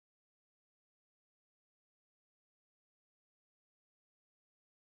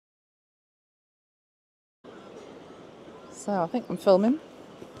So I think I'm filming.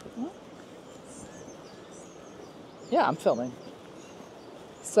 Yeah, I'm filming.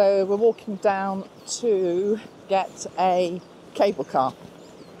 So we're walking down to get a cable car.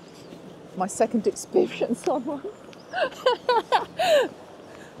 My second experience on one.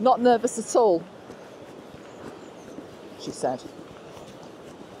 Not nervous at all, she said.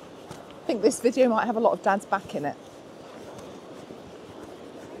 I think this video might have a lot of Dad's back in it.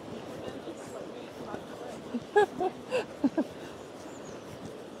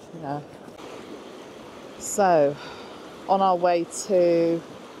 Yeah. So, on our way to,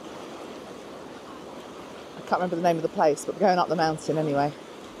 I can't remember the name of the place, but we're going up the mountain anyway.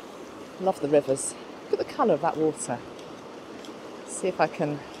 Love the rivers. Look at the colour of that water. See if I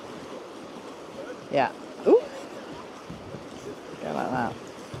can, yeah. Ooh. Go like that.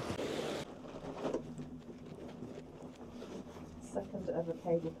 Second ever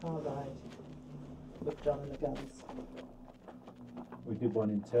cable car ride with John and the guns. We did one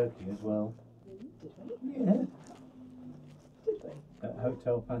in Turkey as well. Did we? Yeah. Did we? At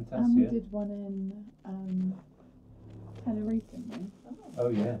Hotel Fantasia. And we did one in Tenerife, didn't we? Oh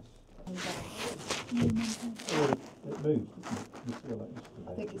yes. Oh, Oh, it moves. You feel like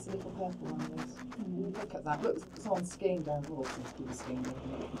I think it's a little purple one. Look at that. Look, someone skiing down the water. He was skiing down the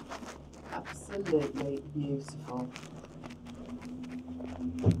water. Absolutely beautiful.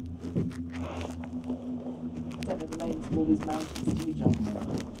 I don't know the names of all these mountains, do you, John?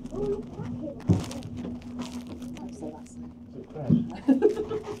 Oh, so that's it. It's a crash.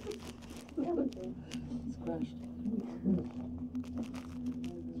 It's crashed.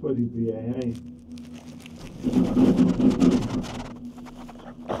 It's what he'd be, eh?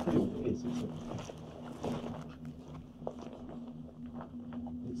 It is.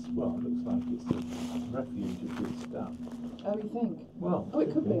 Well, it looks like it's a refuge of good stuff. Oh, you think? Well. Oh,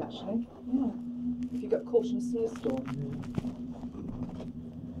 it could be actually. Yeah. If you got caught in a snowstorm.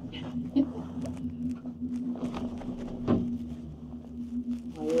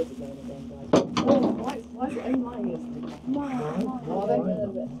 My ears are going again, guys. Oh, why is it only my ears? Are they?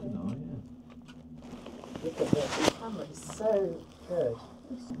 No, Look at this. The camera is so good.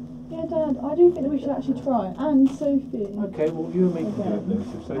 Yeah, Dad, I do think that we should actually try. And Sophie. yeah. Okay, well, you and me can do it, Liz.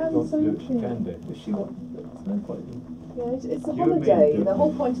 If Sophie And wants to do it, she Sophie. can do it. If she wants, there's no point in. Yeah, it's a You and me holiday. do it. The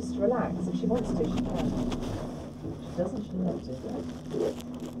whole point is to relax. If she wants to, she can. If she doesn't, she doesn't have to.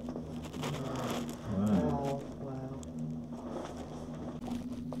 Wow. Wow.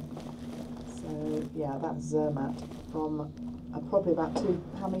 So, yeah, that's Zermatt from probably about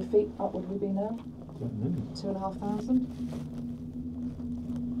how many feet up would we be now? 2,500?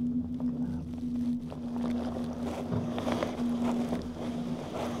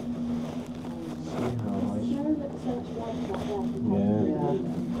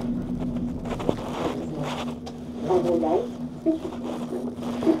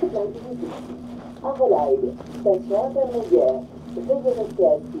 Adelaide, station intermédiaire, veuillez rester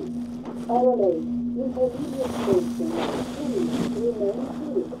assis. Adelaide, intermediate station,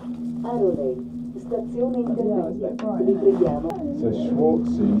 Adelaide, stazione intermedia, vi preghiamo. So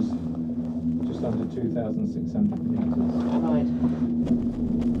Schwartz's just under 2,600 metres. Right.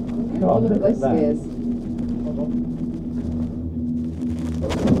 God, Oh, look at those that. skiers.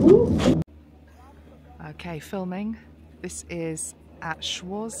 Okay, filming. This is at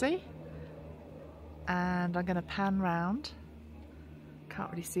Schwarze, and I'm going to pan round. Can't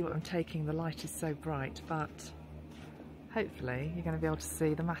really see what I'm taking, the light is so bright, but hopefully you're going to be able to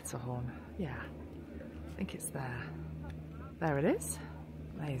see the Matterhorn. Yeah, I think it's there. There it is.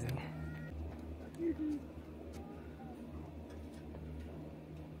 Amazing.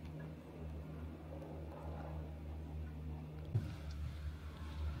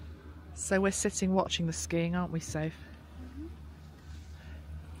 So we're sitting watching the skiing, aren't we, Soph?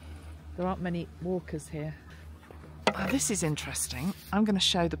 There aren't many walkers here. Oh, this is interesting. I'm going to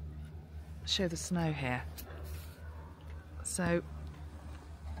show the snow here. So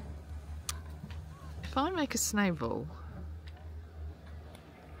if I make a snowball,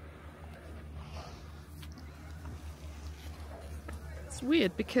 it's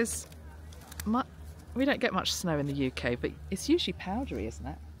weird because we don't get much snow in the UK, but it's usually powdery, isn't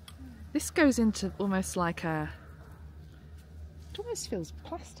it? This goes into almost like a, it almost feels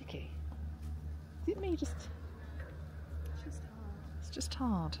plasticky. Is it me just? It's just hard. It's just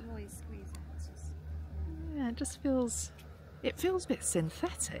hard. The more you squeeze it, it's just... Yeah, it just feels, it feels a bit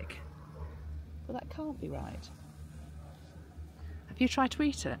synthetic. But that can't be right. Have you tried to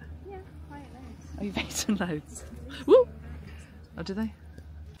eat it? Yeah, quite loads. Oh, you've eaten loads. Woo! Oh, do they?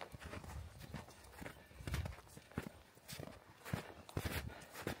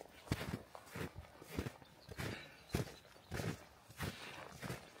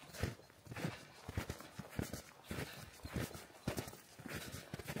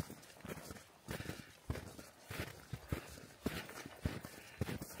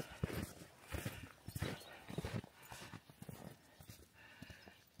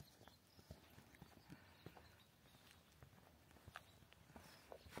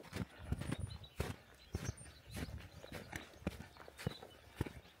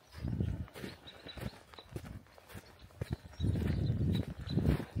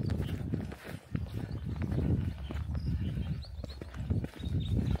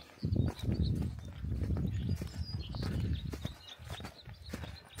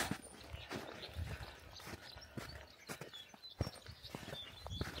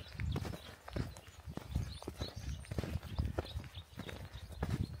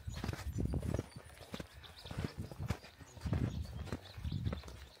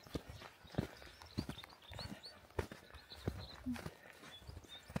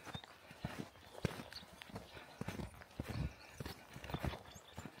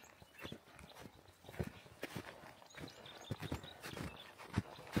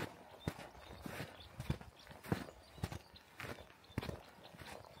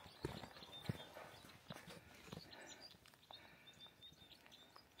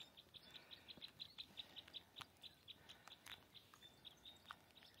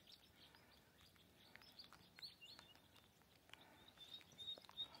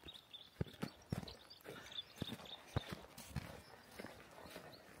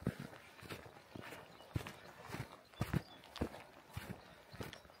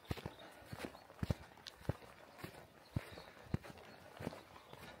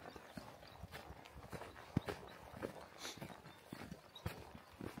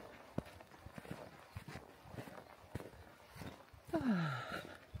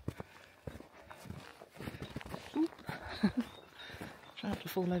 About to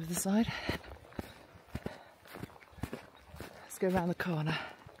fall over the side. Let's go around the corner.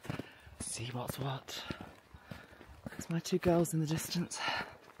 See what's what. There's my two girls in the distance.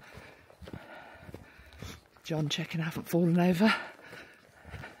 John checking I haven't fallen over.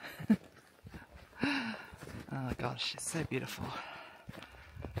 Oh my gosh, it's so beautiful.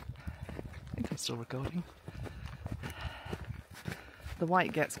 I think I'm still recording. The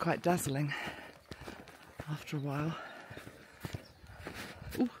white gets quite dazzling after a while.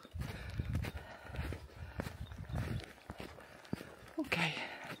 Ooh. Okay.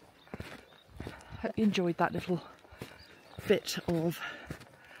 Hope you enjoyed that little bit of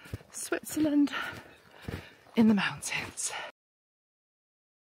Switzerland in the mountains.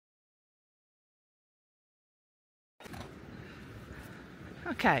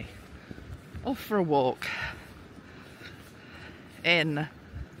 Okay, off for a walk in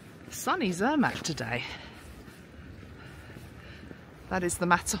sunny Zermatt today. That is the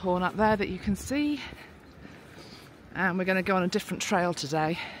Matterhorn up there that you can see, and we're going to go on a different trail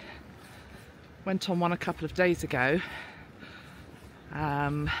today. Went on one a couple of days ago,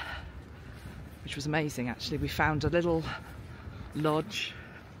 which was amazing actually. We found a little lodge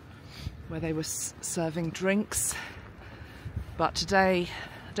where they were serving drinks, but today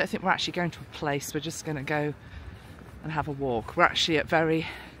I don't think we're actually going to a place. We're just going to go and have a walk. We're actually we're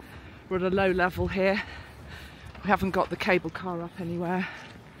at a low level here. We haven't got the cable car up anywhere.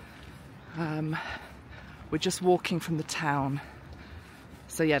 We're just walking from the town.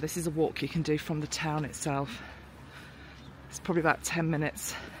 So yeah, this is a walk you can do from the town itself. It's probably about 10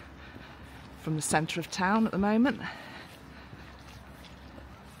 minutes from the centre of town at the moment.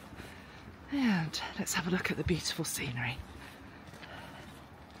 And let's have a look at the beautiful scenery.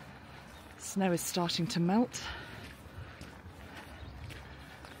 Snow is starting to melt,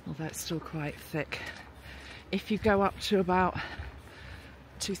 although it's still quite thick. If you go up to about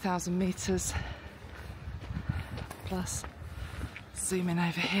 2,000 metres plus, zoom in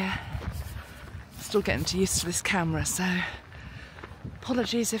over here. Still getting used to this camera, so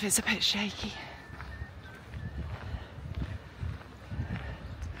apologies if it's a bit shaky.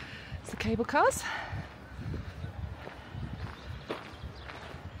 It's the cable cars.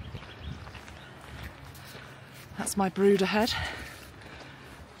 That's my brood ahead.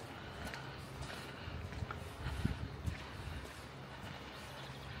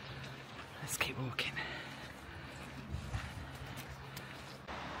 Let's keep walking.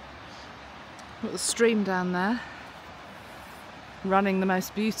 Got the stream down there, running the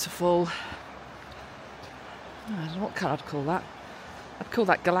most beautiful, I don't know what colour I'd call that. I'd call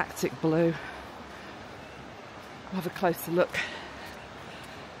that galactic blue. I'll have a closer look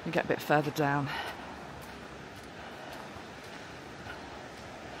and get a bit further down.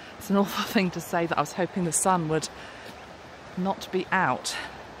 It's an awful thing to say that I was hoping the sun would not be out,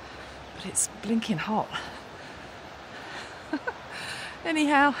 but it's blinking hot.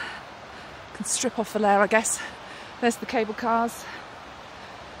 Anyhow, can strip off the layer, I guess. There's the cable cars.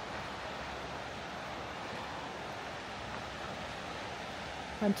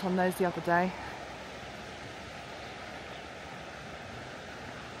 Went on those the other day.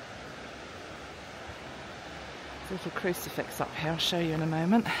 There's a little crucifix up here, I'll show you in a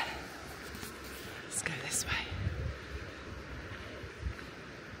moment. Let's go this way.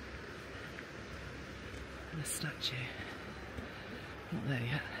 And a statue. Not there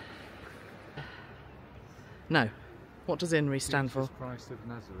yet. No. What does INRI stand for? Jesus Christ of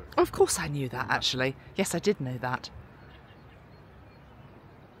Nazareth. Oh, of course I knew that, actually. Yes, I did know that.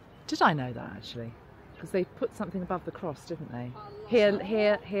 Did I know that, actually? Because they put something above the cross, didn't they?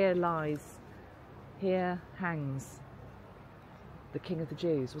 Here lies, here hangs the King of the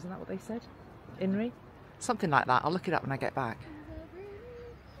Jews. Wasn't that what they said? INRI? Something like that. I'll look it up when I get back.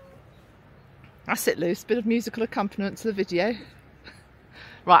 That's it, Luce. Bit of musical accompaniment to the video.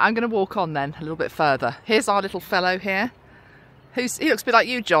 Right, I'm going to walk on then a little bit further. Here's our little fellow here. He looks a bit like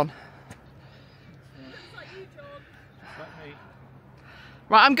you, John.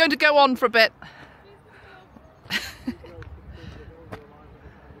 Right, I'm going to go on for a bit.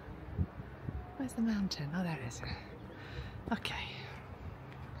 Where's the mountain? Oh, there it is. Okay.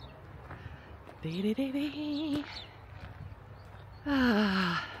 Dee-dee-dee-dee.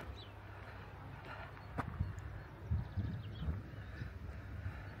 Ah.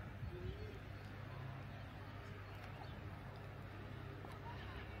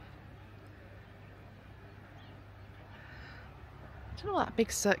 I don't know what that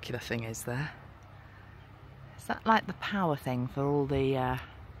big circular thing is there. Is that like the power thing for all the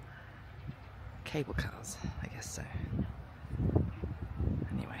cable cars? I guess so.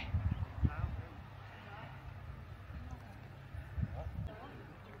 Anyway.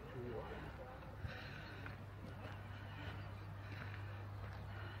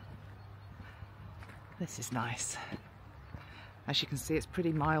 This is nice. As you can see, it's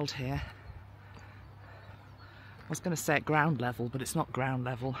pretty mild here. I was going to say at ground level, but it's not ground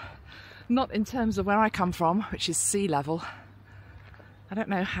level. Not in terms of where I come from, which is sea level. I don't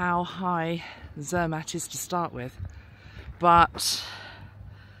know how high Zermatt is to start with, but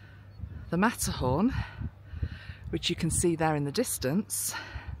the Matterhorn, which you can see there in the distance,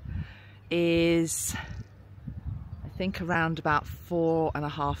 is I think around about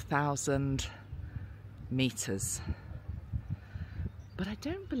 4,500 meters. But I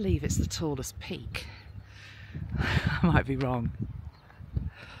don't believe it's the tallest peak. I might be wrong.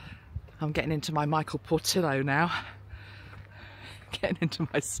 I'm getting into my Michael Portillo now. Getting into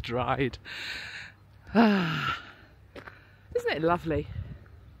my stride. Ah, isn't it lovely?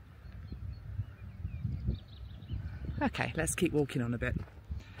 Okay, let's keep walking on a bit.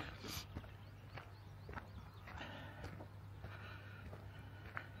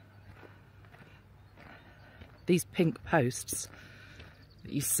 These pink posts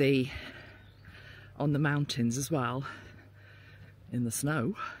that you see on the mountains as well, in the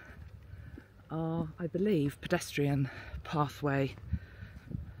snow, are, I believe, pedestrian pathway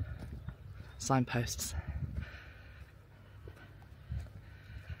signposts.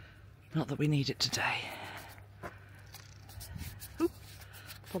 Not that we need it today. Ooh,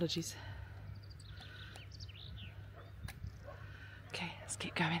 apologies. Okay, let's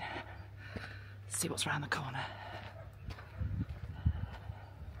keep going. See what's around the corner.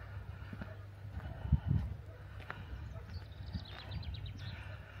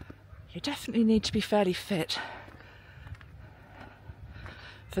 You definitely need to be fairly fit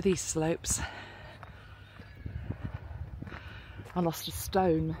for these slopes. I lost a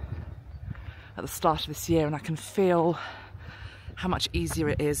stone at the start of this year and I can feel how much easier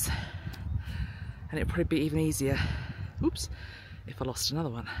it is, and it'll probably be even easier, oops, if I lost another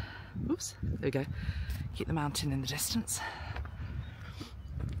one. Oops, there we go. Keep the mountain in the distance.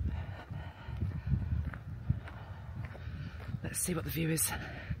 Let's see what the view is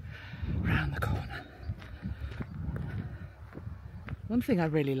round the corner. One thing I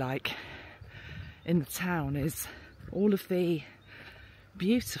really like in the town is all of the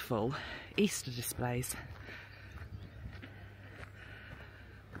beautiful Easter displays.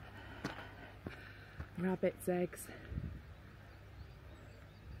 Rabbits' eggs,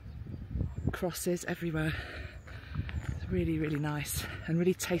 crosses everywhere. It's really, really nice and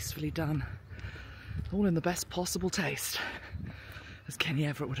really tastefully done. All in the best possible taste, as Kenny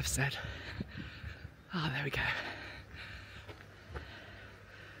Everett would have said. Ah, there we go.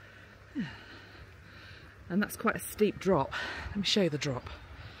 Yeah. And that's quite a steep drop. Let me show you the drop.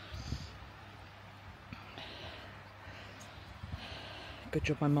 Good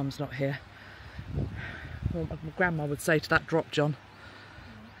job my mum's not here. Well, my grandma would say to that drop, John.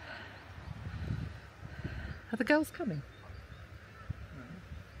 Are the girls coming?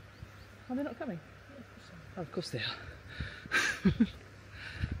 Are they not coming? Oh, of course they are.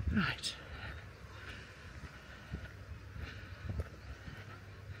 Right.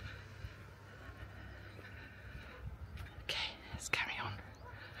 Okay, let's carry on.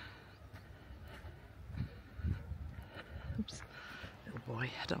 Oops. Little boy,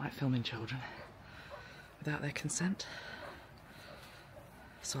 I don't like filming children without their consent.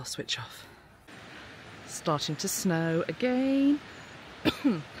 So I'll switch off. Starting to snow again.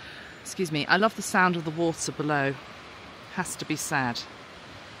 Excuse me, I love the sound of the water below. Has to be said.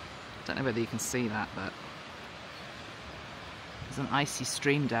 Don't know whether you can see that, but there's an icy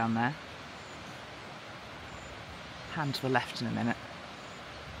stream down there. Pan to the left in a minute.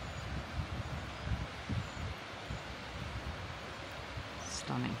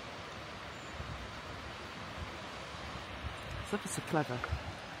 Stunning. It's ever so clever.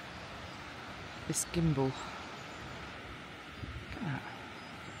 This gimbal. Look at that.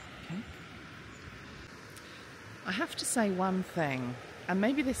 Okay. I have to say one thing, and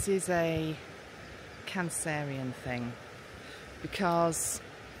maybe this is a Cancerian thing, because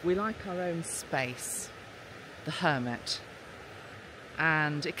we like our own space, the hermit,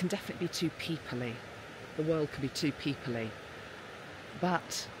 and it can definitely be too peoply. The world can be too peoply,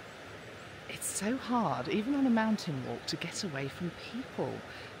 but it's so hard, even on a mountain walk, to get away from people.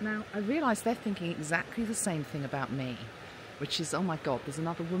 Now, I realise they're thinking exactly the same thing about me, which is, oh my God, there's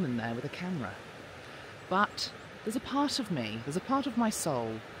another woman there with a camera. But there's a part of me, there's a part of my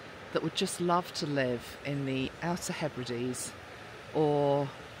soul that would just love to live in the Outer Hebrides, or,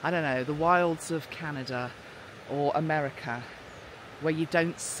 I don't know, the wilds of Canada or America, where you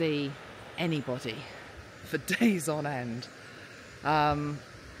don't see anybody for days on end.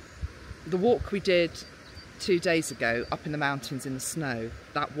 The walk we did 2 days ago up in the mountains in the snow,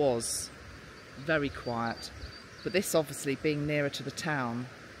 that was very quiet. But this, obviously, being nearer to the town,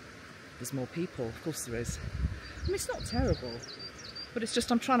 there's more people. Of course there is. I mean, it's not terrible, but it's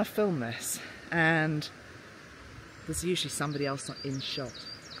just I'm trying to film this and there's usually somebody else not in shot,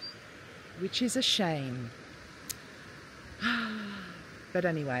 which is a shame. But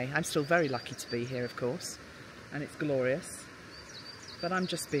anyway, I'm still very lucky to be here, of course, and it's glorious, but I'm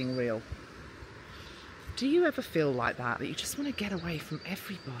just being real. Do you ever feel like that you just want to get away from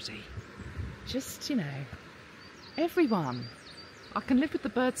everybody? Just, you know, everyone. I can live with the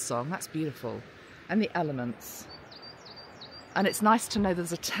bird song, that's beautiful, and the elements. And it's nice to know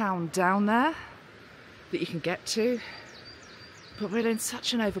there's a town down there that you can get to. But we're in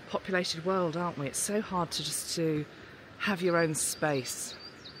such an overpopulated world, aren't we? It's so hard to just to have your own space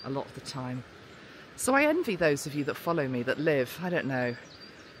a lot of the time. So I envy those of you that follow me that live, I don't know,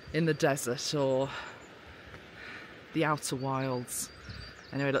 in the desert or the outer wilds.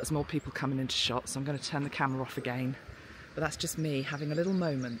 Anyway, look, there's more people coming into shot, so I'm going to turn the camera off again. But that's just me having a little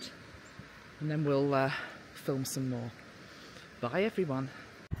moment, and then we'll film some more. Bye everyone.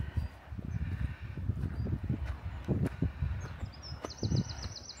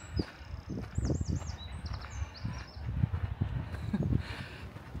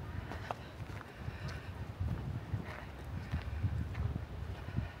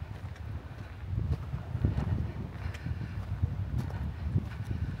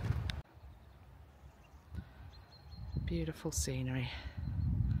 Beautiful scenery.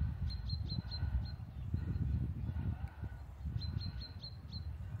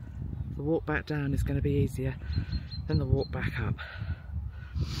 The walk back down is going to be easier than the walk back up.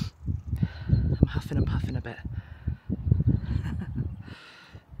 I'm huffing and puffing a bit.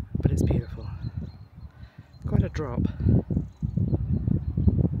 But it's beautiful. Quite a drop.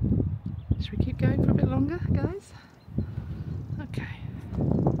 Should we keep going for a bit longer, guys? Okay.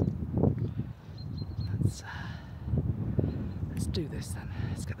 Let's do this then.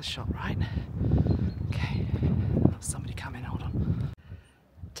 Let's get the shot right. Okay. Somebody come in, hold on.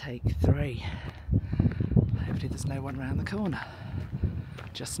 Take 3. Hopefully there's no one around the corner.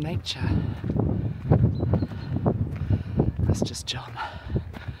 Just nature. That's just John.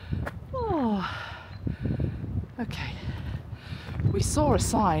 Oh. Okay. We saw a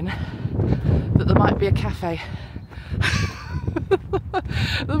sign that there might be a cafe.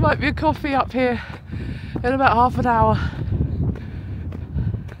 There might be a coffee up here in about half an hour.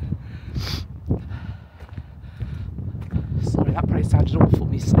 Sorry, that probably sounded awful,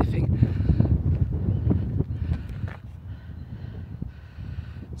 me sniffing.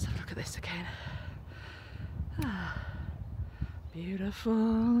 Let's have a look at this again. Ah,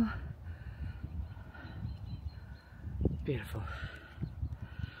 beautiful. Beautiful.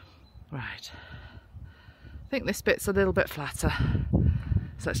 Right. I think this bit's a little bit flatter.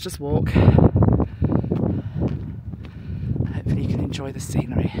 So let's just walk. Hopefully you can enjoy the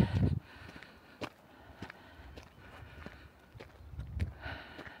scenery.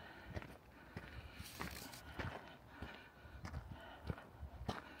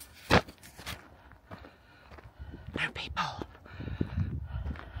 No people.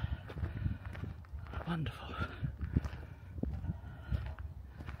 Wonderful.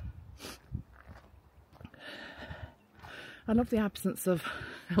 I love the absence of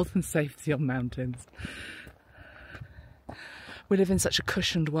health and safety on mountains. We live in such a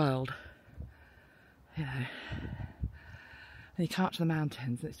cushioned world, you know, and you come up to the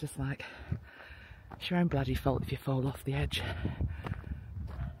mountains and it's just like, it's your own bloody fault if you fall off the edge.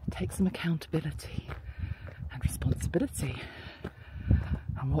 Take some accountability and responsibility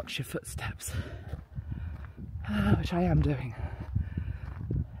and watch your footsteps, which I am doing.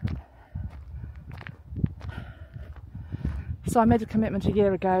 So I made a commitment a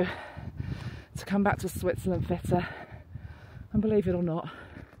year ago to come back to Switzerland fitter, and believe it or not,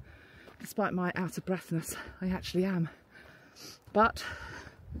 despite my out of breathness, I actually am. But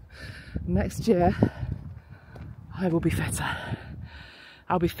next year I will be fitter.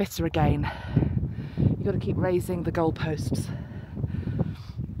 I'll be fitter again. You've got to keep raising the goalposts,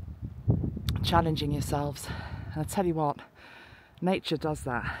 challenging yourselves. And I tell you what, nature does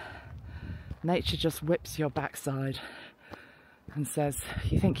that. Nature just whips your backside and says,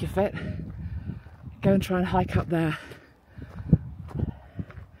 you think you're fit? Go and try and hike up there.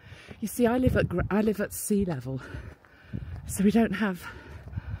 You see, I live at sea level, so we don't have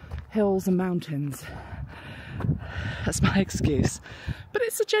hills and mountains. That's my excuse, but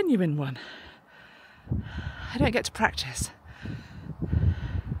it's a genuine one. I don't get to practice.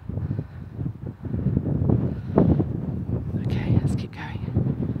 Okay, let's keep going.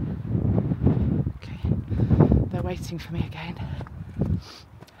 Okay, they're waiting for me again.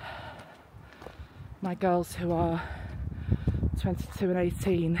 My girls, who are 22 and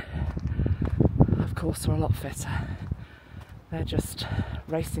 18, of course, are a lot fitter. They're just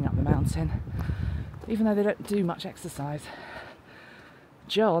racing up the mountain, even though they don't do much exercise.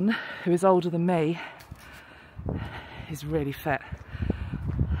 John, who is older than me, is really fit.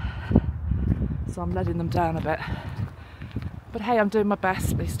 So I'm letting them down a bit. But hey, I'm doing my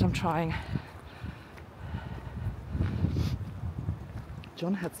best, at least I'm trying.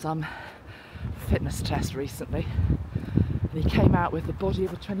 John had some fitness test recently, and he came out with the body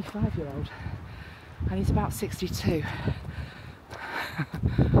of a 25-year-old, and he's about 62.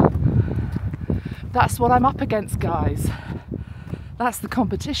 That's what I'm up against, guys. That's the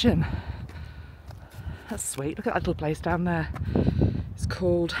competition. That's sweet. Look at that little place down there. It's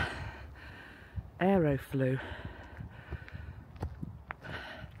called Aeroflu.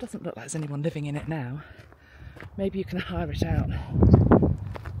 Doesn't look like there's anyone living in it now. Maybe you can hire it out.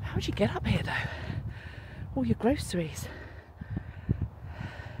 How would you get up here though? All your groceries.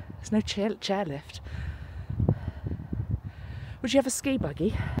 There's no chairlift. Would you have a ski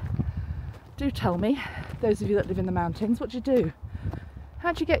buggy? Do tell me, those of you that live in the mountains, what do you do?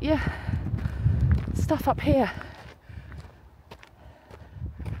 How'd you get your stuff up here?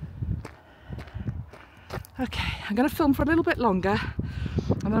 Okay, I'm going to film for a little bit longer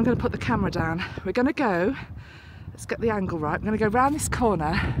and then I'm going to put the camera down. We're going to go, let's get the angle right, I'm going to go round this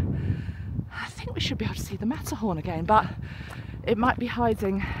corner. I think we should be able to see the Matterhorn again, but it might be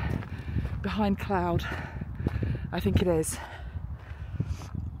hiding behind cloud. I think it is.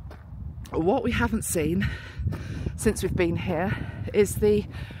 What we haven't seen since we've been here is the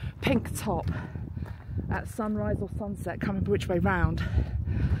pink top at sunrise or sunset, coming which way round.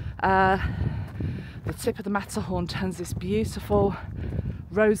 The tip of the Matterhorn turns this beautiful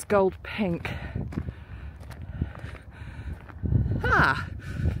rose gold pink. Ah,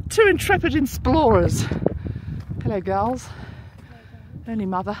 two intrepid explorers. Hello girls. Only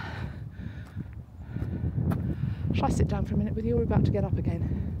mother. Shall I sit down for a minute with you, or are we about to get up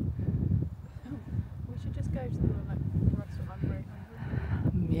again? We should just go to the restaurant. I'm very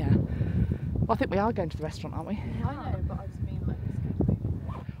hungry. Yeah. Well, I think we are going to the restaurant, aren't we? I know, but I just mean like let's go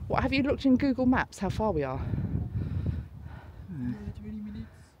to the... What, have you looked in Google Maps how far we are? 20 minutes.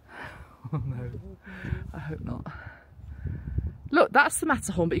 Oh no, I hope not. Look, that's the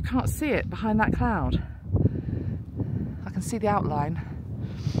Matterhorn, but you can't see it behind that cloud. I can see the outline.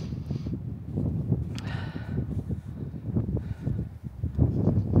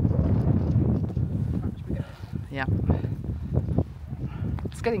 Yeah.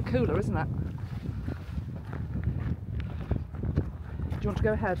 It's getting cooler, isn't it? Do you want to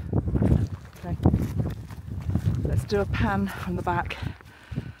go ahead? Okay. Let's do a pan from the back.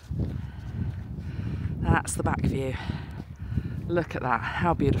 That's the back view. Look at that.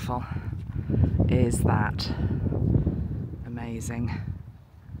 How beautiful is that? Amazing.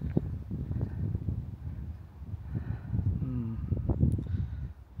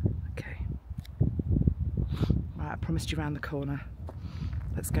 Okay. Right, I promised you round the corner.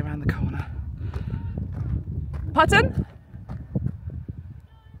 Let's go round the corner. Pardon?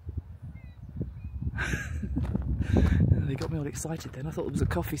 They got me all excited then. I thought it was a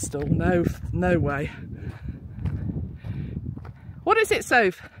coffee stall. No, no way. What is it,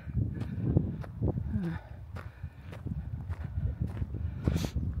 Soph?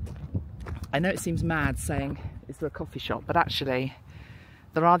 I know it seems mad saying, is there a coffee shop? But actually,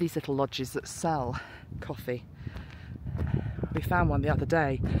 there are these little lodges that sell coffee. We found one the other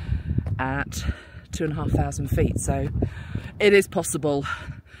day at 2,500 feet, so it is possible.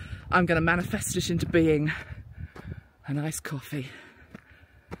 I'm going to manifest it into being a nice coffee.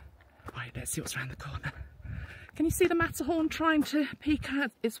 Right, let's see what's around the corner. Can you see the Matterhorn trying to peek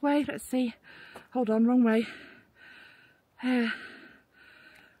out its way? Let's see. Hold on, wrong way. Oh,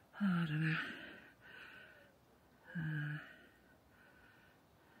 I don't know.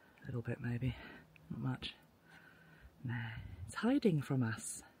 A little bit maybe, not much. No, it's hiding from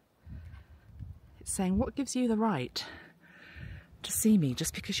us. It's saying, what gives you the right to see me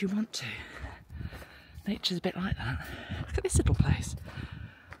just because you want to? Nature's a bit like that. Look at this little place.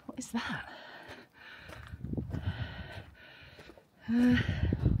 What is that? I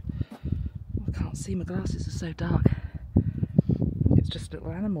can't see, my glasses are so dark. It's just a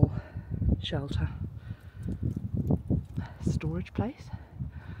little animal shelter. Storage place.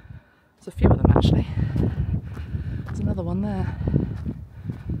 There's a few of them actually. There's another one there.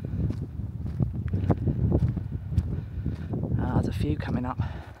 Ah, there's a few coming up.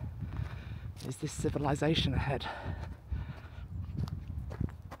 Is this civilization ahead?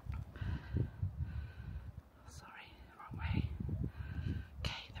 Sorry, wrong way.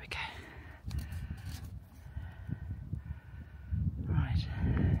 Okay, there we go.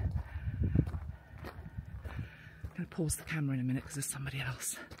 pause the camera in a minute because there's somebody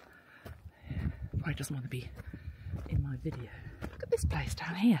else. Probably doesn't want to be in my video. Look at this place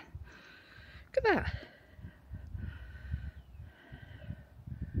down here. Look at that.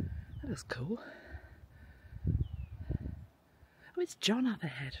 That looks cool. Oh, it's John up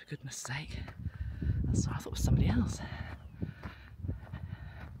ahead, for goodness sake. That's what I thought it was somebody else.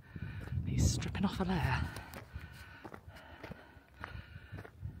 He's stripping off a layer.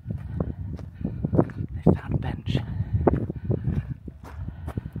 They found a bench.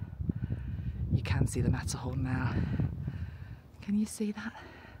 You can see the Matterhorn now. Can you see that?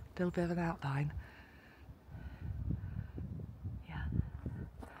 A little bit of an outline. Yeah.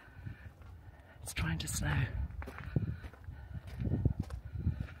 It's trying to snow.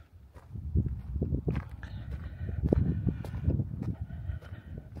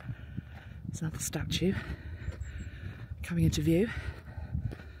 There's another statue coming into view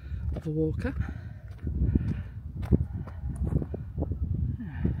of a walker.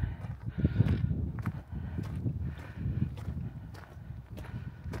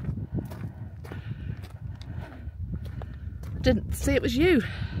 Didn't see it was you.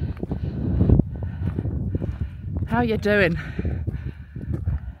 How you doing?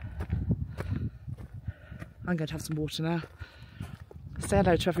 I'm going to have some water now. Say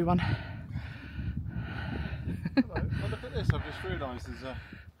hello to everyone. Hello. Oh, look at this, I've just realised there's a...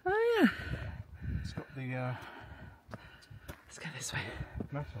 Oh yeah. It's got the Let's go this way.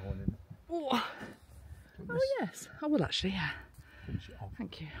 Matterhorn in it. Oh, oh yes. I will actually, yeah. Finish it off.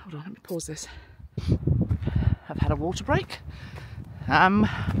 Thank you. Hold on, let me pause this. I've had a water break. I'm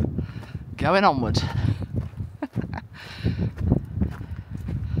going onward.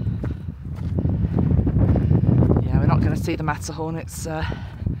 Yeah, we're not going to see the Matterhorn. It's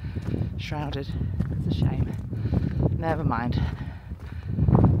shrouded. It's a shame. Never mind.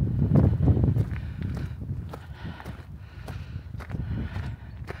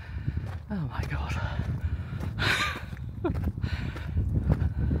 Oh my God.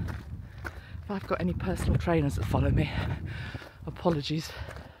 If I've got any personal trainers that follow me, apologies.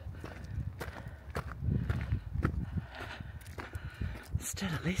 Still,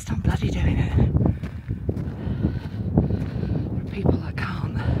 at least I'm bloody doing it. There are people that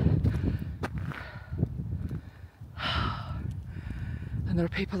can't. And there are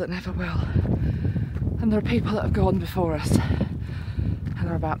people that never will. And there are people that have gone before us and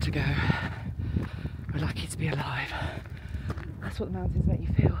are about to go. We're lucky to be alive. That's what the mountains make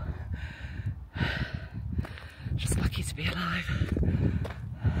you feel. Just lucky to be alive.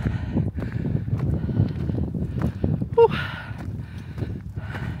 Whew.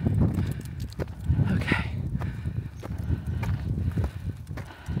 Okay.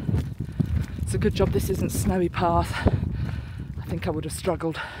 It's a good job this isn't snowy path. I think I would have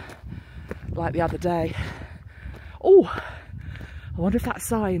struggled like the other day. Oh, I wonder if that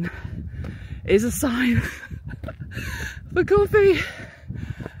sign is a sign for coffee.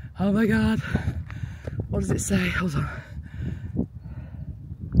 Oh my God. What does it say? Hold on.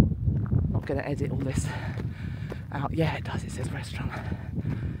 I'm not going to edit all this out. Yeah, it does. It says restaurant.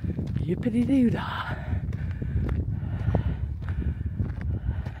 Yippity-doo-dah.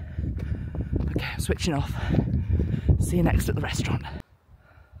 Okay, I'm switching off. See you next at the restaurant.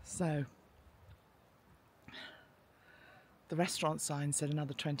 So, the restaurant sign said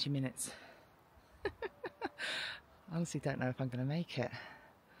another 20 minutes. I honestly don't know if I'm going to make it.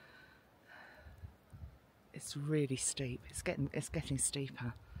 It's really steep. It's getting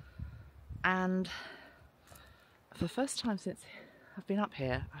steeper. And for the first time since I've been up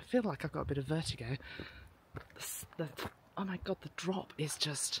here, I feel like I've got a bit of vertigo. Oh my God, the drop is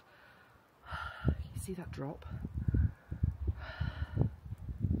just... You see that drop?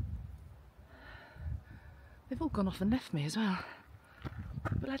 They've all gone off and left me as well.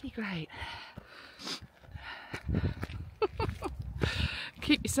 Bloody great.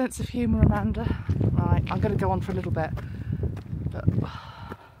 Keep your sense of humour, Amanda. Right, I'm going to go on for a little bit, but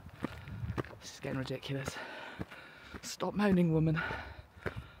this is getting ridiculous. Stop moaning, woman.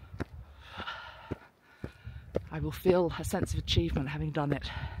 I will feel a sense of achievement having done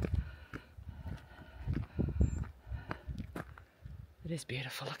it. It is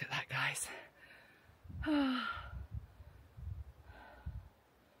beautiful, look at that, guys.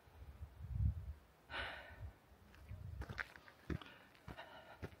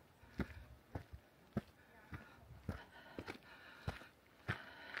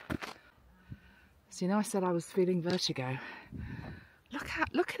 So, you know, I said I was feeling vertigo. Look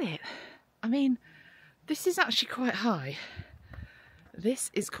at it. I mean, this is actually quite high. This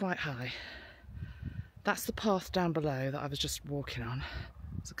is quite high. That's the path down below that I was just walking on.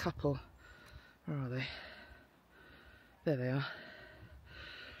 There's a couple. Where are they? There they are.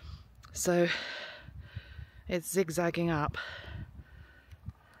 So it's zigzagging up.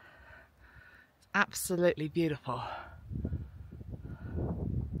 It's absolutely beautiful.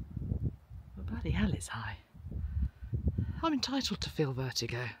 But bloody hell, it's high. I'm entitled to feel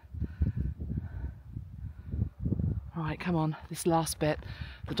vertigo. Right, come on, this last bit.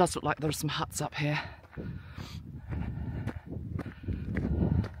 There does look like there are some huts up here.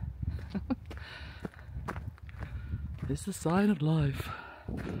 It's a sign of life.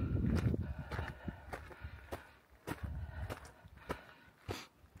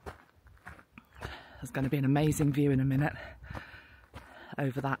 There's going to be an amazing view in a minute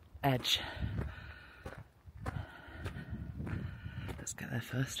over that edge. Let's get there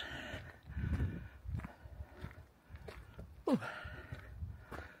first. Ooh.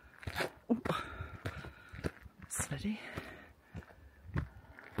 Ooh. Steady.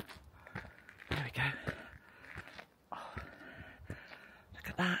 There we go. Oh. Look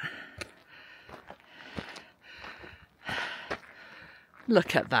at that.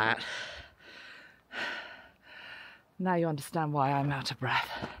 Look at that. Now you understand why I'm out of breath.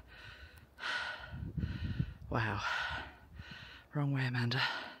 Wow. Wrong way, Amanda.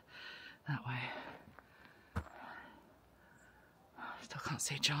 That way. Still can't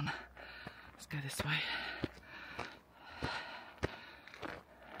see John. Let's go this way.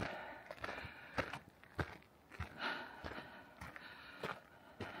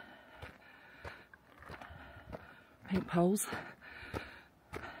 Pink poles.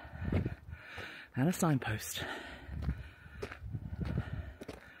 And a signpost.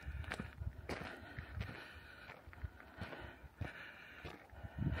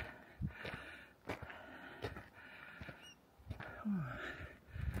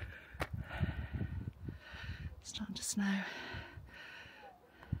 Starting to snow.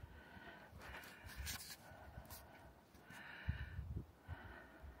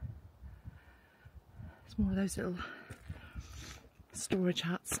 It's more of those little storage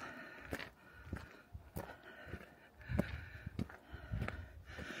huts.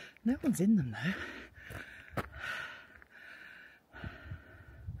 No one's in them though.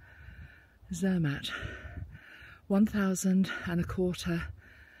 Zermatt, 1,025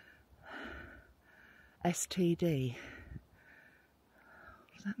 STD.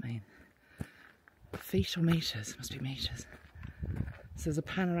 What does that mean? Feet or meters? Must be meters. So there's a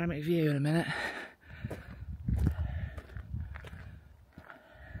panoramic view in a minute.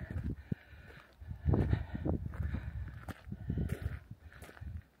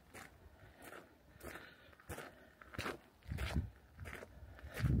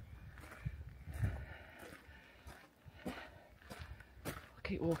 I'll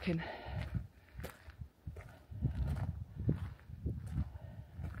keep walking.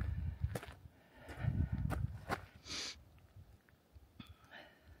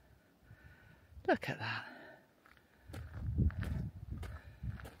 Look at that.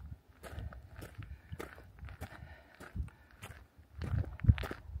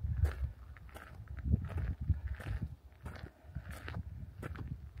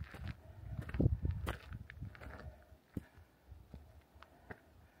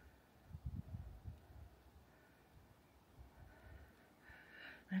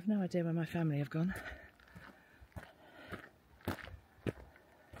 I have no idea where my family have gone.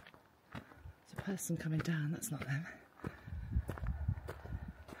 Person coming down, that's not them.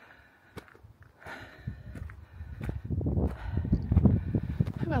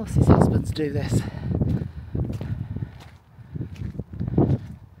 Who else's husbands do this?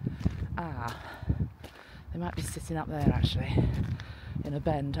 Ah, they might be sitting up there actually, in a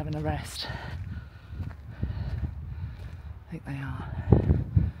bend having a rest. I think they are.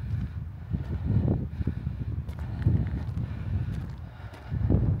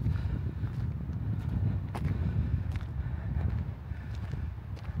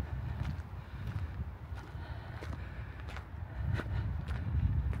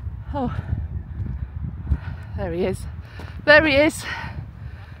 Oh, there he is. There he is.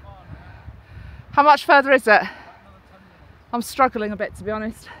 How much further is it? I'm struggling a bit, to be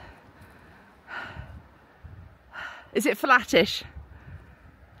honest. Is it flattish?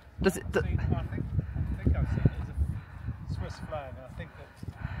 Does it? I think I've seen it as a Swiss flag, and I think that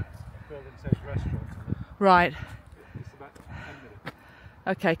the building says restaurant. Right. It's about 10 minutes.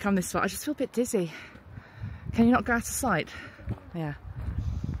 Okay, come this way. I just feel a bit dizzy. Can you not go out of sight? Yeah.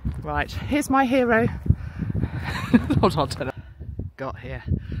 Right, here's my hero. Hold on to that. Got here.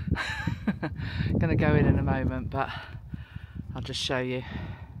 Gonna go in a moment, but I'll just show you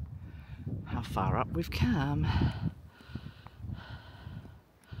how far up we've come.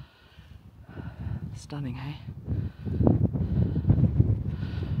 Stunning, hey?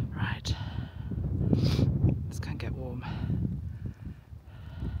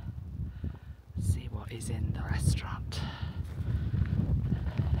 is in the restaurant.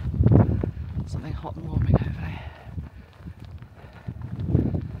 Something hot and warming, hopefully.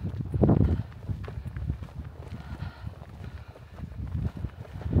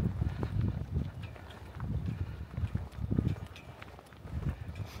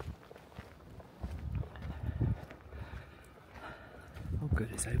 Oh good,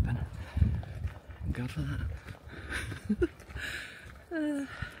 it's open. Thank God for that.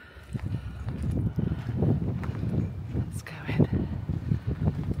 Let's go in.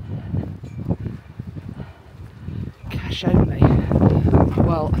 Cash only.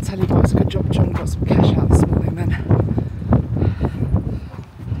 Well, I tell you what, it's a good job John got some cash out this morning then.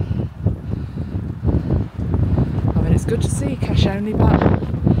 I mean, it's good to see cash only, but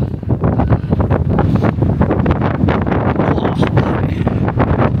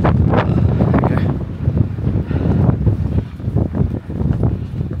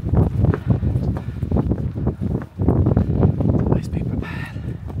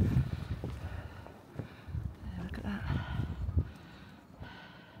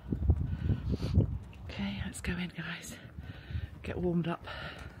let's go in, guys. Get warmed up.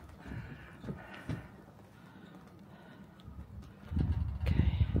 Okay.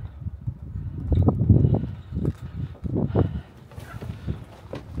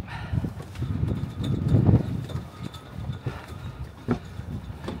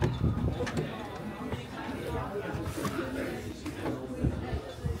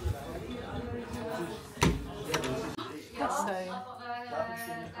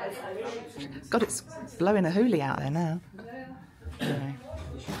 God, it's blowing a hoolie out there now. Anyway.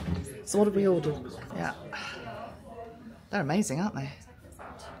 So what have we ordered? Yeah. They're amazing, aren't they?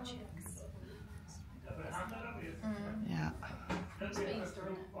 Yeah.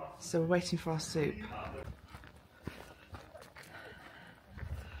 So we're waiting for our soup.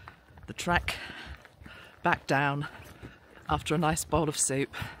 The trek back down after a nice bowl of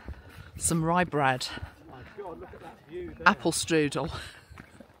soup. Some rye bread. Apple strudel.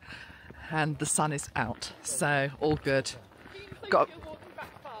 And the sun is out, so all good. We've got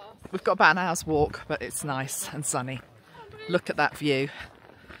about an hour's walk, but it's nice and sunny. Look at that view.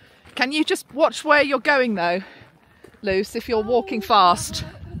 Can you just watch where you're going though, Luce, if you're walking fast?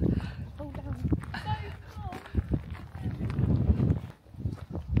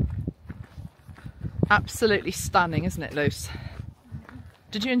 Absolutely stunning, isn't it, Luce?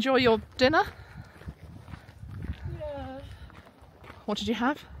 Did you enjoy your dinner? Yeah. What did you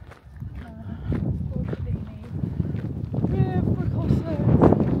have?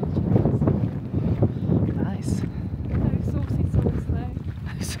 Nice. No saucy sauce though.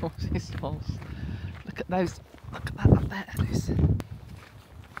 No saucy sauce. Look at those. Look at that up there, Ellis.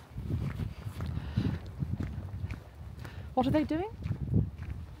 What are they doing?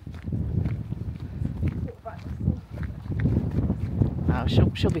 Oh,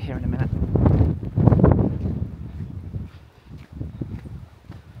 she'll be here in a minute.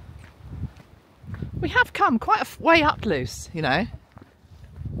 We have come quite a way up, Luce, you know.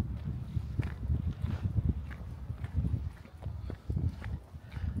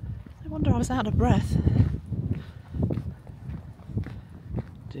 No wonder I was out of breath.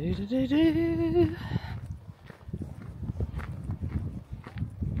 Do do do do.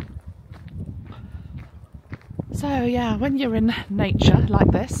 So yeah, when you're in nature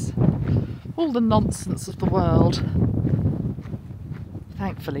like this, all the nonsense of the world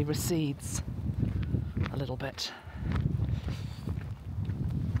thankfully recedes a little bit.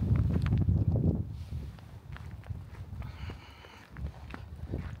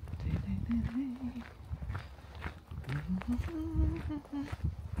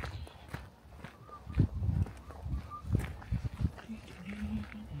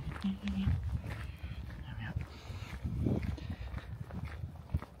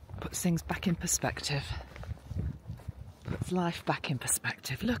 Puts things back in perspective. Puts life back in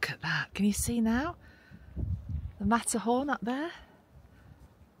perspective. Look at that. Can you see now? The Matterhorn up there.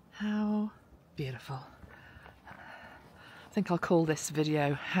 How beautiful. I think I'll call this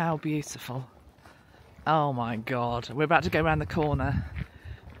video How Beautiful. Oh my God. We're about to go around the corner.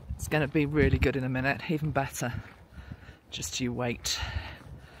 It's going to be really good in a minute. Even better. Just you wait.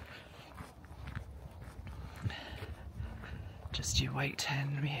 Just you wait,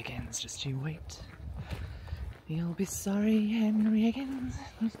 Henry Higgins. Just you wait. You'll be sorry, Henry Higgins.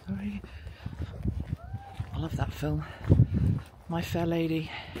 Sorry. I love that film. My Fair Lady.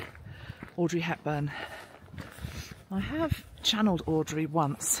 Audrey Hepburn. I have channelled Audrey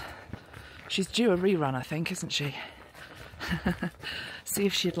once. She's due a rerun, I think, isn't she? See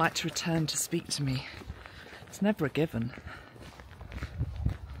if she'd like to return to speak to me. It's never a given.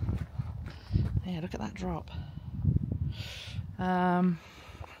 Yeah, look at that drop.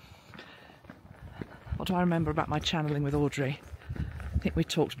 What do I remember about my channeling with Audrey? I think we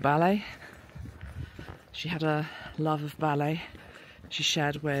talked ballet. She had a love of ballet. She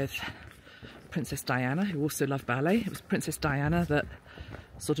shared with Princess Diana, who also loved ballet. It was Princess Diana that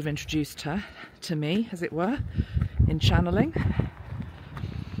sort of introduced her to me, as it were, in channeling.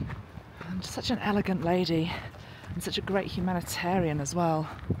 And such an elegant lady, and such a great humanitarian as well,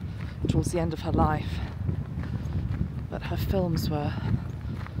 towards the end of her life. But her films were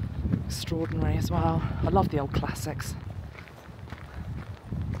extraordinary as well. I love the old classics.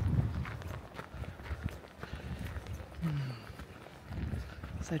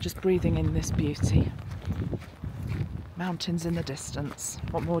 So just breathing in this beauty. Mountains in the distance.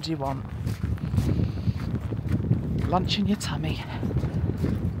 What more do you want? Lunch in your tummy.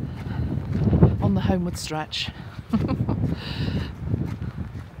 On the homeward stretch.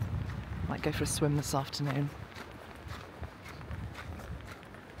 Might go for a swim this afternoon.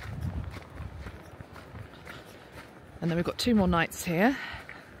 And then we've got 2 more nights here.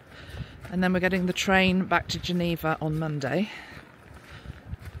 And then we're getting the train back to Geneva on Monday.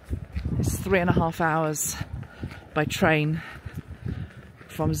 It's 3.5 hours by train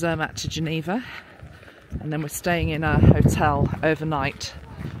from Zermatt to Geneva. And then we're staying in a hotel overnight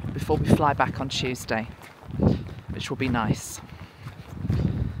before we fly back on Tuesday, which will be nice.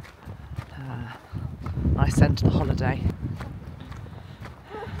 Nice end to the holiday.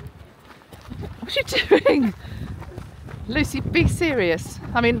 What are you doing? Lucy, be serious.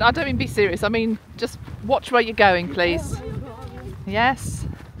 I mean, I don't mean be serious, I mean just watch where you're going, please. Yes.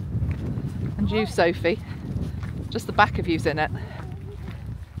 And you, Sophie. Just the back of you's in it.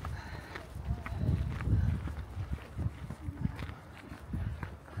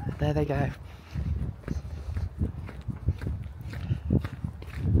 There they go.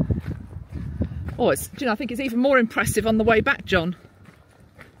 Oh, it's, do you know, I think it's even more impressive on the way back, John.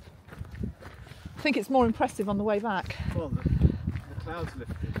 I think it's more impressive on the way back. Well, the clouds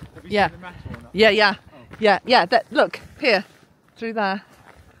lifted. Have you Yeah. seen the matter or not? Yeah. Oh. Yeah. That, look, here, through there.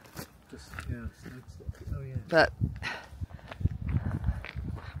 Just, yeah, oh yeah. But,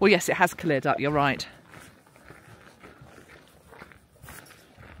 well, yes, it has cleared up, you're right.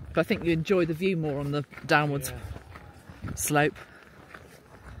 But I think you enjoy the view more on the downwards slope.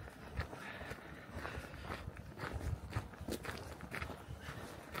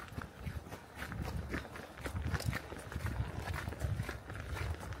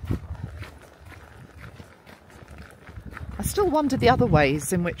 I still wonder the other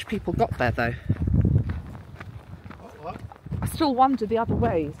ways in which people got there, though. What? I still wonder the other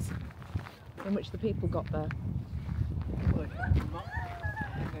ways in which the people got there. Well, they come from up,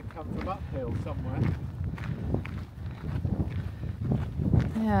 I think they've come from uphill somewhere.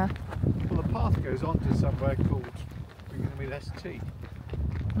 Yeah. Well, the path goes on to somewhere called St.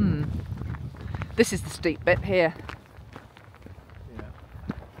 This is the steep bit here. Yeah.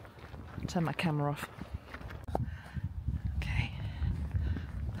 Turn my camera off. Okay.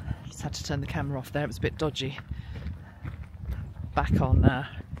 Just had to turn the camera off there, it was a bit dodgy. Back on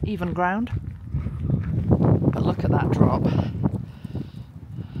even ground. But look at that drop.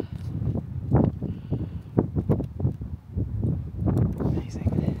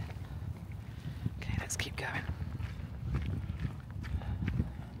 Amazing. Okay, let's keep going.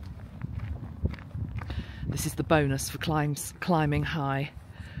 This is the bonus for climbing high,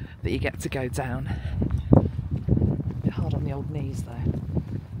 that you get to go down. A bit hard on the old knees though.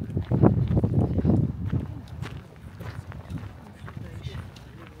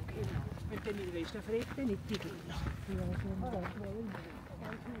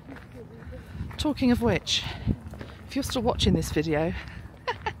 Talking of which, if you're still watching this video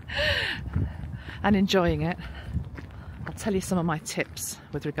and enjoying it, I'll tell you some of my tips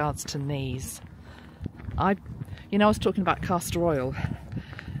with regards to knees. I was talking about castor oil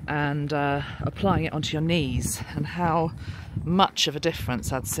and applying it onto your knees and how much of a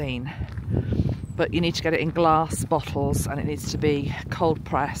difference I'd seen. But you need to get it in glass bottles and it needs to be cold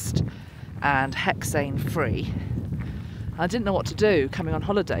pressed and hexane free. I didn't know what to do coming on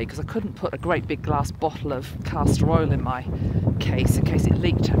holiday because I couldn't put a great big glass bottle of castor oil in my case in case it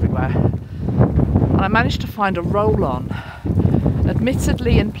leaked everywhere. And I managed to find a roll-on,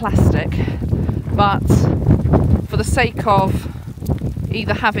 admittedly in plastic, but for the sake of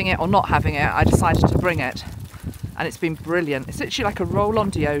either having it or not having it, I decided to bring it. And it's been brilliant. It's literally like a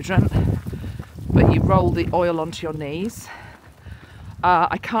roll-on deodorant, but you roll the oil onto your knees.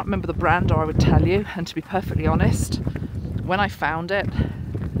 I can't remember the brand or I would tell you, and to be perfectly honest, when I found it,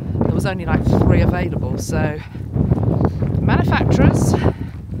 there was only like 3 available, so manufacturers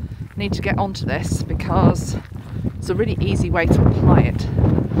need to get onto this because it's a really easy way to apply it,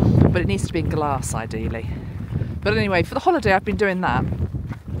 but it needs to be in glass ideally. But anyway, for the holiday I've been doing that,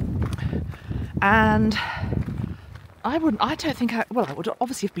 and I don't think I would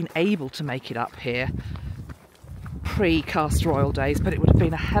obviously have been able to make it up here pre-castor oil days, but it would have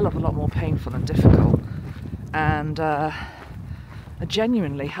been a hell of a lot more painful and difficult. And I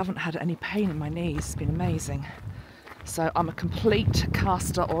genuinely haven't had any pain in my knees. It's been amazing. So I'm a complete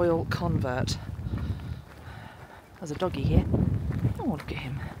castor oil convert. There's a doggy here. Oh, look at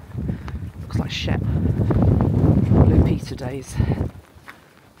him. Looks like Shep. Blue Peter days.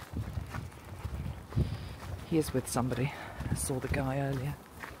 He is with somebody. I saw the guy earlier.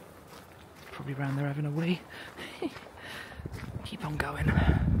 Probably round there having a wee. Keep on going.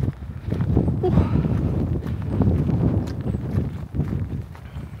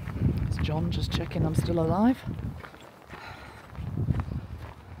 It's John just checking I'm still alive.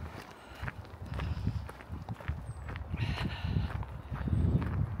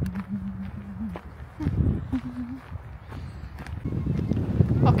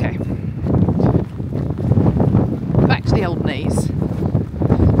 Okay. Back to the old knees.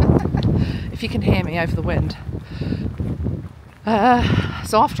 If you can hear me over the wind.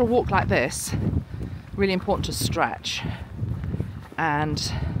 So after a walk like this, really important to stretch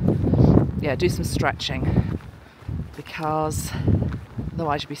and yeah, do some stretching, because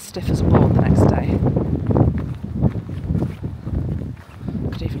otherwise you'll be stiff as a board the next day.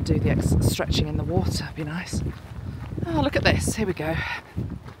 Could even do the stretching in the water, it'd be nice. Oh, look at this, here we go.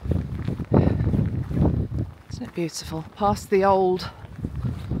 Isn't it beautiful? Past the old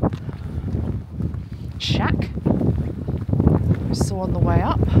shack we saw on the way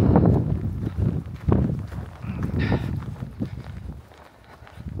up.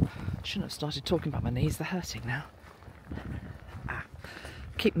 Shouldn't have started talking about my knees, they're hurting now.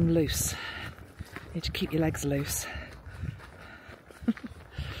 Keep them loose. You need to keep your legs loose.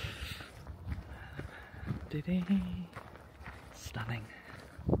 Stunning.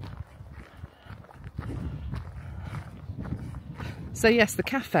 So yes, the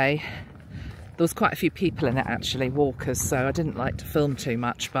cafe, there was quite a few people in it actually, walkers, so I didn't like to film too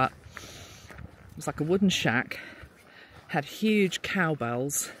much, but it was like a wooden shack, had huge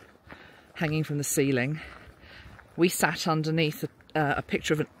cowbells hanging from the ceiling. We sat underneath a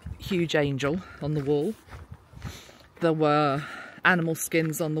picture of a huge angel on the wall. There were animal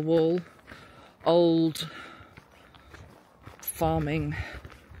skins on the wall, old farming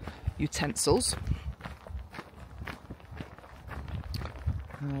utensils.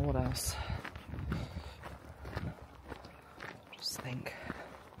 What else? Just think.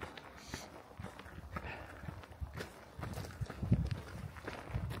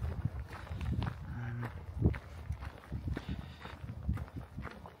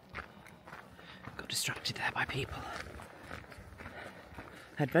 Got distracted there by people.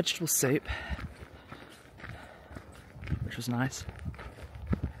 Had vegetable soup, which was nice.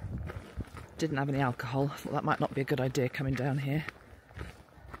 Didn't have any alcohol. Thought that might not be a good idea coming down here.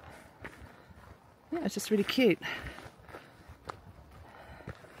 Yeah, it's just really cute.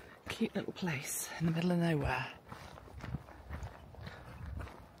 Cute little place in the middle of nowhere.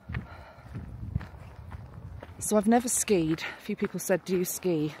 So I've never skied. A few people said, do you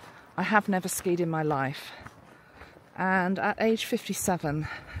ski? I have never skied in my life. And at age 57,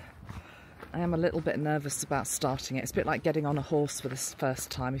 I am a little bit nervous about starting it. It's a bit like getting on a horse for the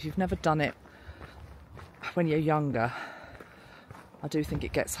first time. If you've never done it when you're younger, I do think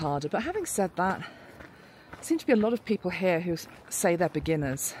it gets harder. But having said that, there seem to be a lot of people here who say they're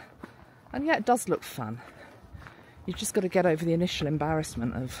beginners. And yeah, it does look fun. You've just got to get over the initial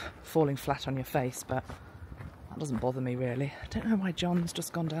embarrassment of falling flat on your face, but that doesn't bother me really. I don't know why John's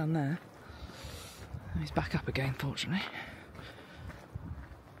just gone down there. He's back up again, fortunately.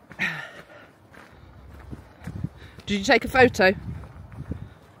 Did you take a photo?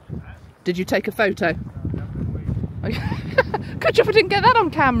 Did you take a photo? Good job I didn't get that on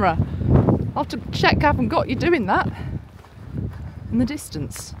camera. I'll have to check I haven't got you doing that in the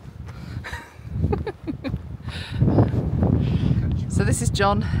distance. So this is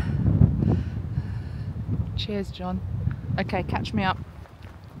John. Cheers, John. Okay, catch me up.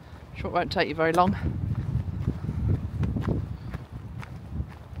 Sure it won't take you very long.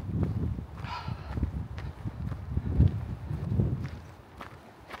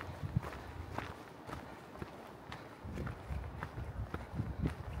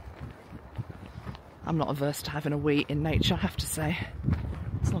 I'm not averse to having a wee in nature, I have to say,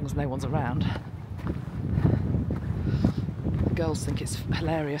 as long as no one's around. The girls think it's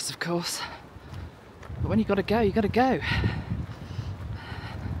hilarious, of course, but when you've got to go, you've got to go.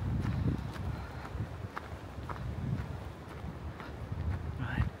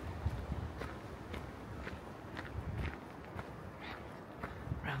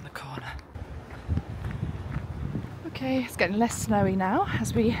 Okay, it's getting less snowy now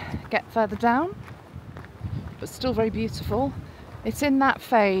as we get further down, but still very beautiful. It's in that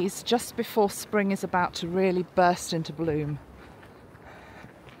phase just before spring is about to really burst into bloom.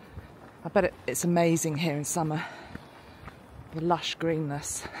 I bet it's amazing here in summer, the lush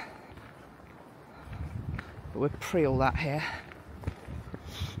greenness. But we're pre all that here.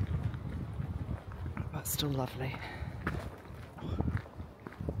 But still lovely.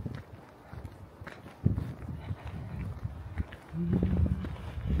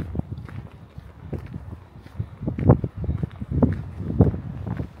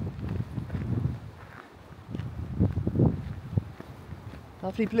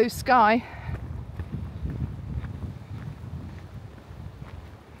 Lovely blue sky.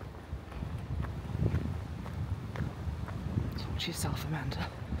 Talk to yourself, Amanda.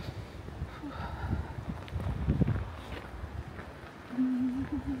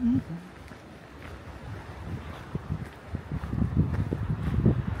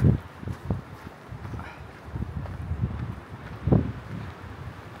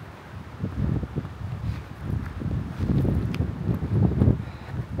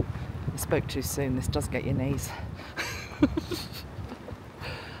 Spoke too soon, this does get your knees. I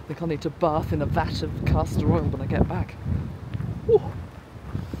think I'll need to bath in a vat of castor oil when I get back. Ooh.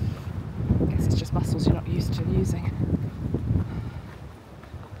 Guess it's just muscles you're not used to using.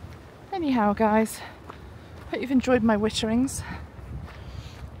 Anyhow guys, hope you've enjoyed my witterings.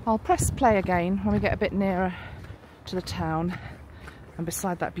 I'll press play again when we get a bit nearer to the town and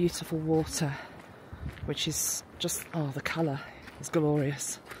beside that beautiful water, which is just, oh, the colour is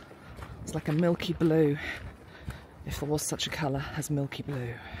glorious. It's like a milky blue, if there was such a colour as milky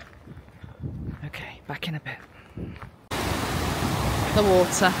blue. Okay, back in a bit. The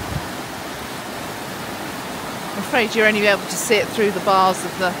water. I'm afraid you're only able to see it through the bars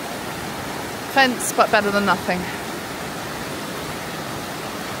of the fence, but better than nothing.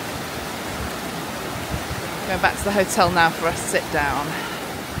 Going back to the hotel now for a sit down.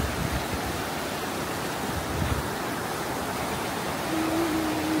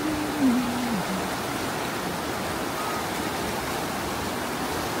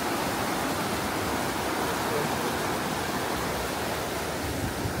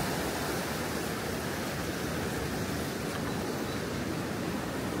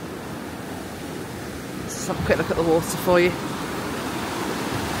 Let's have a quick look at the water for you.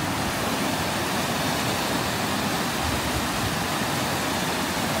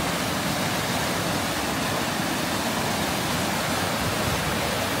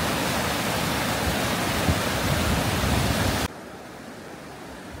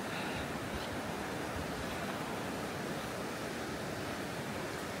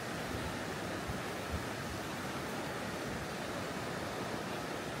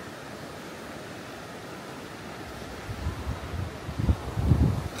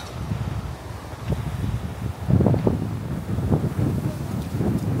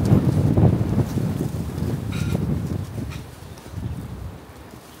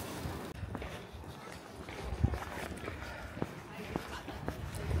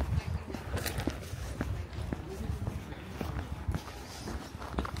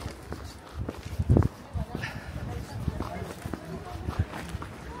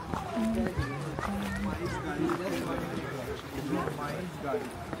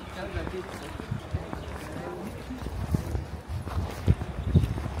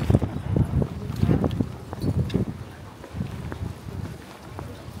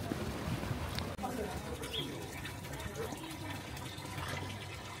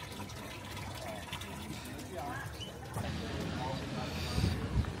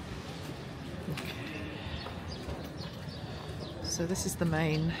 So this is the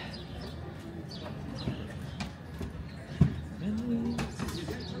main.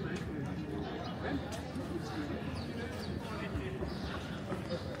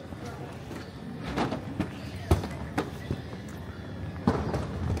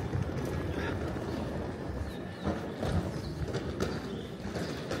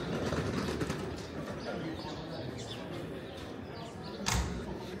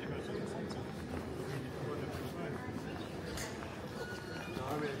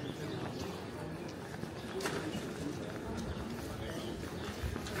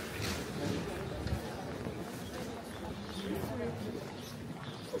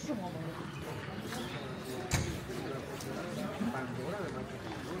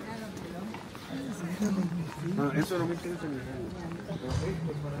 Eso no me interesa.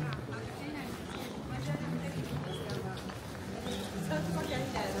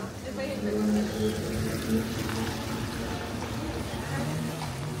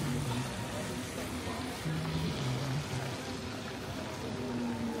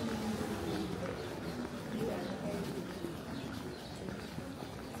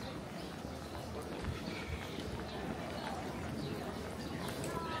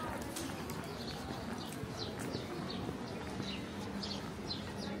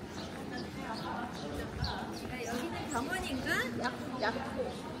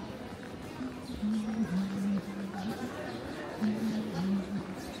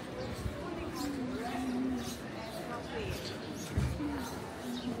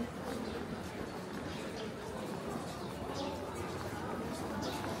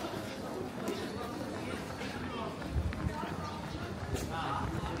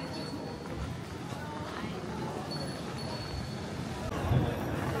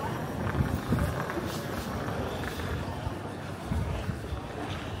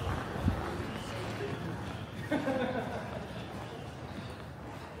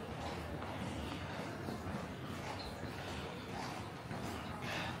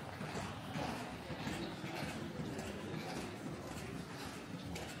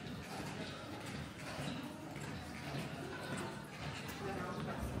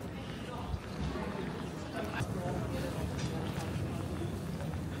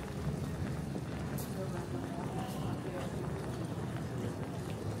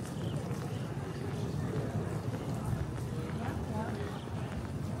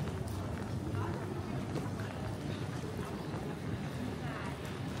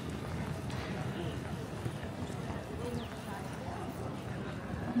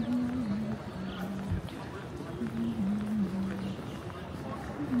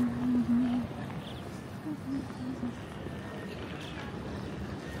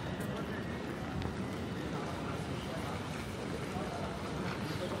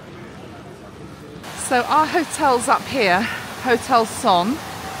 So our hotel's up here, Hotel Son,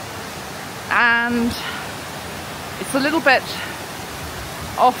 and it's a little bit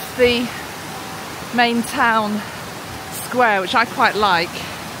off the main town square, which I quite like.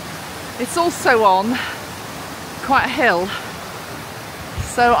 It's also on quite a hill,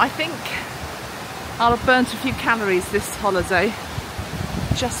 so I think I'll have burnt a few calories this holiday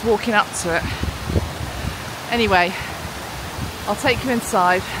just walking up to it. Anyway, I'll take you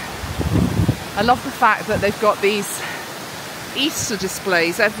inside. I love the fact that they've got these Easter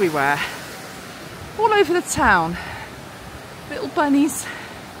displays everywhere, all over the town. Little bunnies.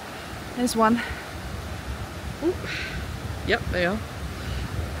 There's one. Ooh. Yep, they are.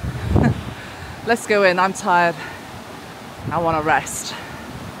 Let's go in. I'm tired. I want to rest.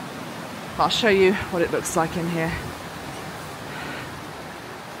 I'll show you what it looks like in here.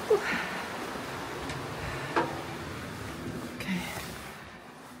 Okay.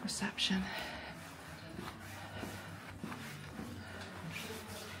 Reception.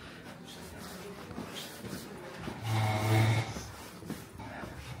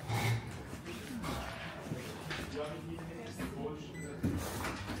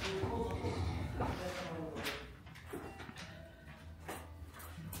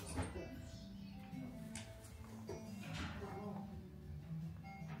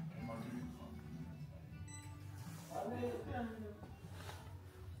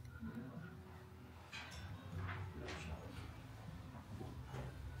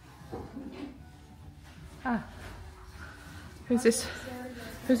 Ah, who's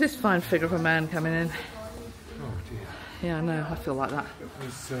this fine figure of a man coming in? Oh dear. Yeah, I know, I feel like that. It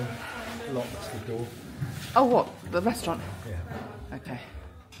was locked, the door. Oh, what? The restaurant? Yeah. Okay.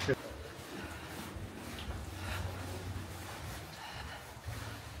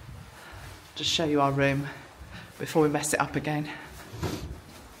 Just show you our room before we mess it up again.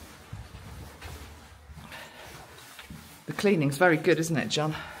 The cleaning's very good, isn't it,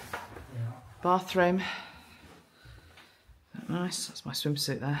 John? Yeah. Bathroom. Nice, that's my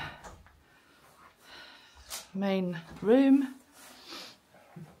swimsuit there. Main room.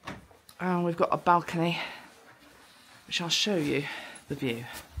 And we've got a balcony, which I'll show you the view.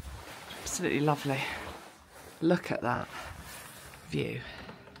 Absolutely lovely. Look at that view.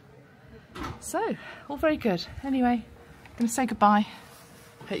 So, all very good. Anyway, I'm going to say goodbye.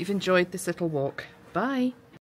 Hope you've enjoyed this little walk. Bye.